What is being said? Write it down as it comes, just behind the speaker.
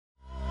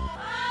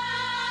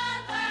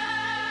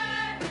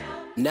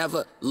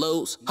never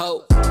lose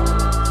hope.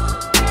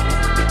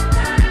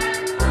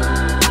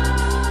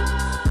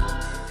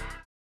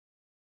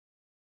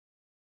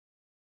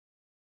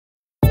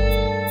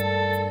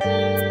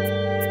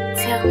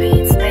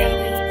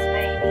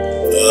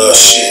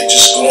 Shit,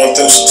 just going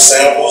through some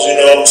samples, you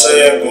know what I'm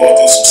saying? Going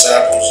through some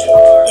samples,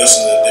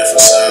 listening to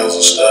different sounds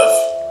and stuff.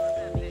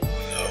 You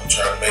know,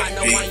 trying to make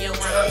a beat,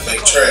 trying to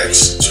make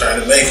tracks, trying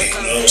to make it,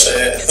 you know what I'm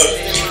saying?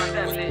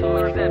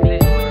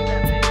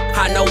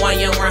 I know I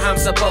am where I'm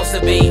supposed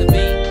to be,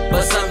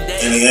 but someday.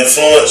 Any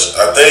influence?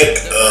 I think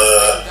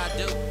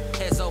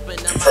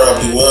it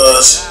probably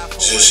was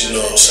just, you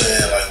know what I'm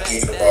saying, like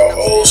thinking about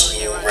old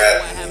school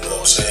rap, you know what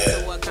I'm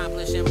saying?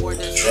 With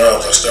the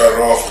drums, I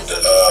started off with the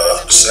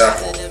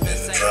sample and the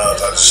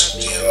drums. I just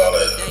did all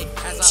that, you know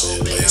what I'm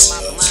saying,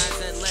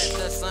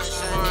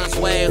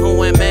 Wait,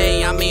 who am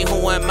I? I mean,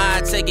 who am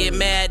I to get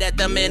mad at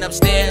the men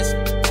upstairs?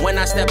 When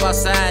I step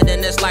outside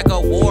and it's like a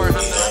war. You know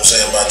what I'm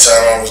saying? By the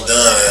time I was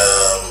done,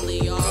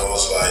 I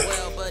was like,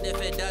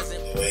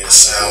 the way it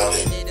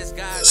sounded,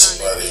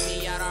 somebody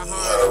knew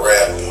how to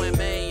rap, who was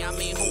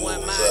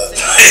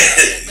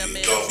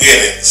don't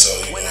get it, so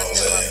you know what I'm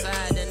saying?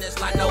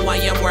 I know I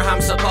am where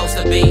I'm supposed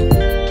to be,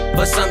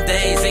 but some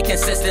days it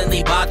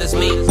consistently bothers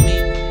me.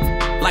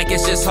 Like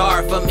it's just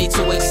hard for me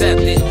to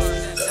accept it.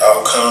 The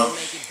outcome,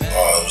 it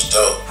was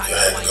dope. I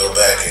had to go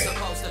back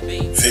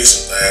and fix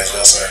some things.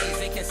 Once I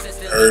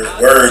heard the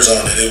words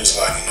on it, it was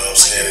like, you know what I'm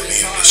saying, it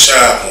needed to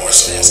shine more.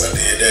 So once I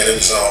did that, it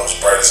was almost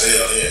bright as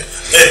hell,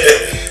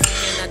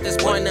 yeah. At this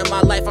point in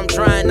my life, I'm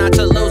trying not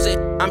to lose it.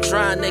 I'm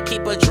trying to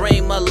keep a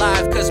dream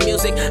alive, cause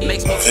music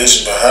makes me. My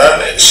vision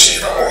behind that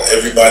shit, I want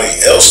everybody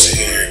else to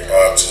hear it,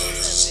 vibe to it,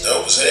 cause it's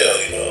dope as hell,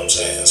 you know what I'm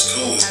saying? It's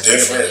cool, it's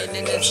different,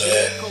 you know what I'm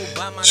saying?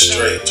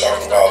 Straight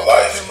talking about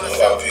life, you know,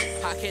 a lot of people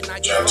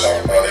trying to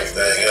talk about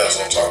everything else,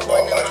 don't talk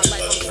about life too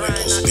much, where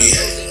it's supposed to be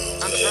at, you know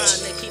what I'm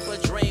saying?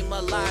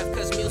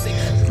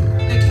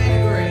 The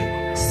category.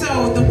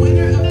 So the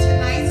winner of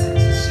tonight's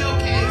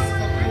showcase,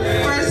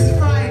 First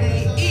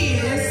Friday,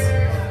 is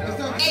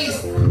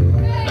Ace.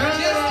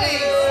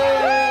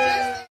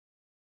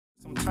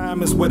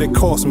 Time is what it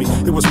cost me.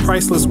 It was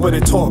priceless what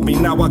it taught me.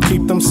 Now I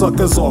keep them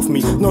suckers off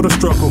me. Know the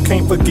struggle,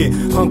 can't forget.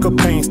 Hunker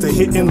pains to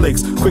hitting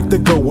licks. Quick to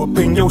go up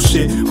in your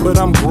shit. But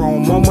I'm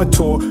grown, more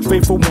mature.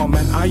 Faithful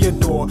woman I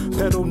adore.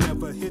 Pedal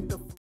never hit the